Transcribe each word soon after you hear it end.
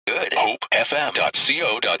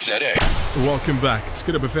goodhopefm.co.za. Welcome back. It's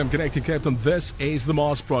Good Hope FM Connecting Cape Town. This is the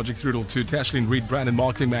Mars Project through to Tashalene Reid, Brand and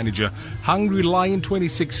Marketing Manager, Hungry Lion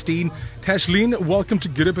 2016. Tashalene, welcome to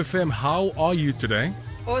Good Hope FM. How are you today?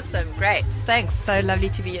 Awesome, great, thanks. So lovely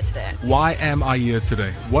to be here today. Why am I here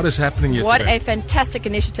today? What is happening here What today? a fantastic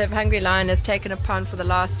initiative Hungry Lion has taken upon for the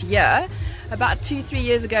last year. About 2-3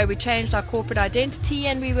 years ago, we changed our corporate identity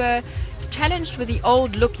and we were challenged with the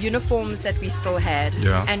old look uniforms that we still had.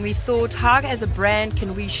 Yeah. And we thought, how as a brand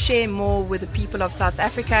can we share more with the people of South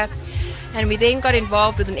Africa? And we then got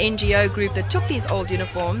involved with an NGO group that took these old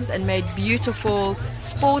uniforms and made beautiful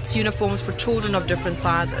sports uniforms for children of different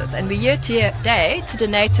sizes. And we're here today to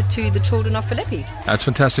donate it to the children of Philippi. That's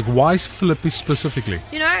fantastic. Why Philippi specifically?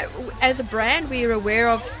 You know, as a brand, we are aware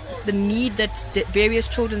of the need that various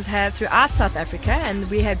children have throughout South Africa, and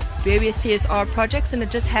we had various CSR projects, and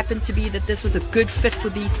it just happened to be that this was a good fit for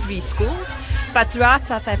these 3 schools. But throughout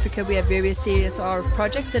South Africa, we have various CSR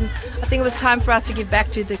projects, and I think it was time for us to give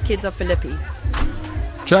back to the kids of Philippi.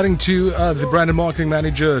 Chatting to the brand and marketing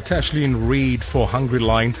manager, Tashalene Reid for Hungry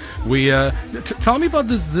Lion. We tell me about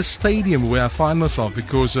this stadium where I find myself,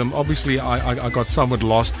 because obviously I got somewhat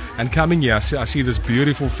lost, and coming here I see this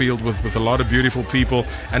beautiful field with a lot of beautiful people,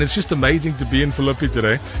 and it's just amazing to be in Philippi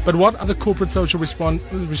today. But what other corporate social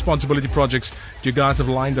responsibility projects do you guys have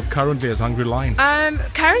lined up currently as Hungry Lion?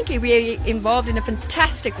 Currently we're involved in a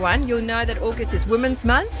fantastic one. You'll know that August is Women's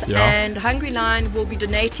Month, Yeah. and Hungry Lion will be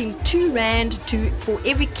donating R2 for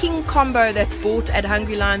every King combo that's bought at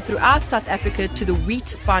Hungry Lion throughout South Africa to the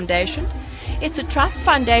Wheat Foundation. It's a trust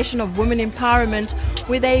foundation of women empowerment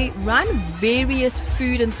where they run various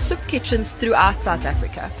food and soup kitchens throughout South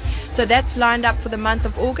Africa. So that's lined up for the month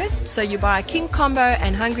of August. So you buy a King combo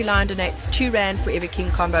and Hungry Lion donates R2 for every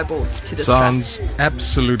King combo bought to this Sounds trust.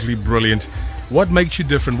 absolutely brilliant. What makes you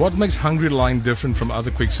different? What makes Hungry Lion different from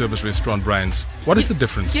other quick service restaurant brands? What is the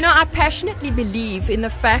difference? You know, I passionately believe in the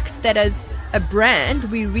fact that as a brand,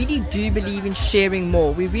 we really do believe in sharing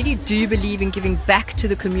more. We really do believe in giving back to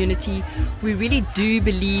the community. We really do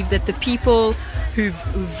believe that the people who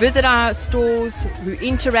visit our stores, who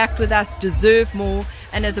interact with us, deserve more.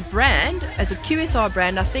 And as a brand, as a QSR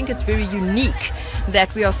brand, I think it's very unique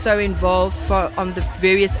that we are so involved on the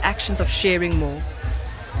various actions of sharing more.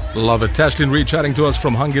 Love it. Tashalene Reid chatting to us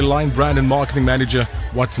from Hungry Lion, brand and marketing manager.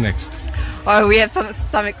 What's next? Oh, we have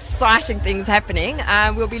some exciting things happening.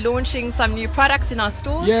 We'll be launching some new products in our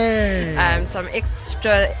stores. Yay! Some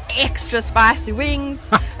extra spicy wings.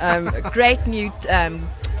 A great new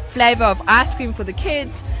flavor of ice cream for the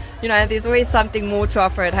kids. You know, there's always something more to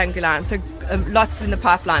offer at Hungry Lion. So lots in the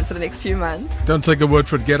pipeline for the next few months. Don't take a word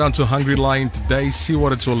for it. Get onto Hungry Lion today. See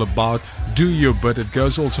what it's all about. Do your bit. It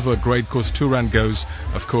goes also for a great cause. R2 goes,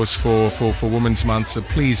 of course, for Women's Month. So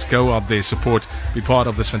please go up there, support, be part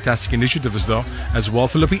of this fantastic initiative as well.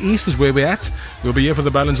 Philippi East is where we're at. We'll be here for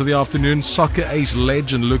the balance of the afternoon. Soccer ace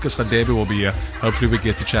legend Lucas Radebe will be here. Hopefully we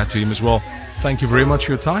get to chat to him as well. Thank you very much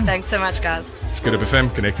for your time. Thanks so much, guys. It's Good Hope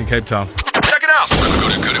FM, connecting Cape Town. Check it out. Go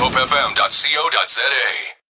to goodhopefm.co.za.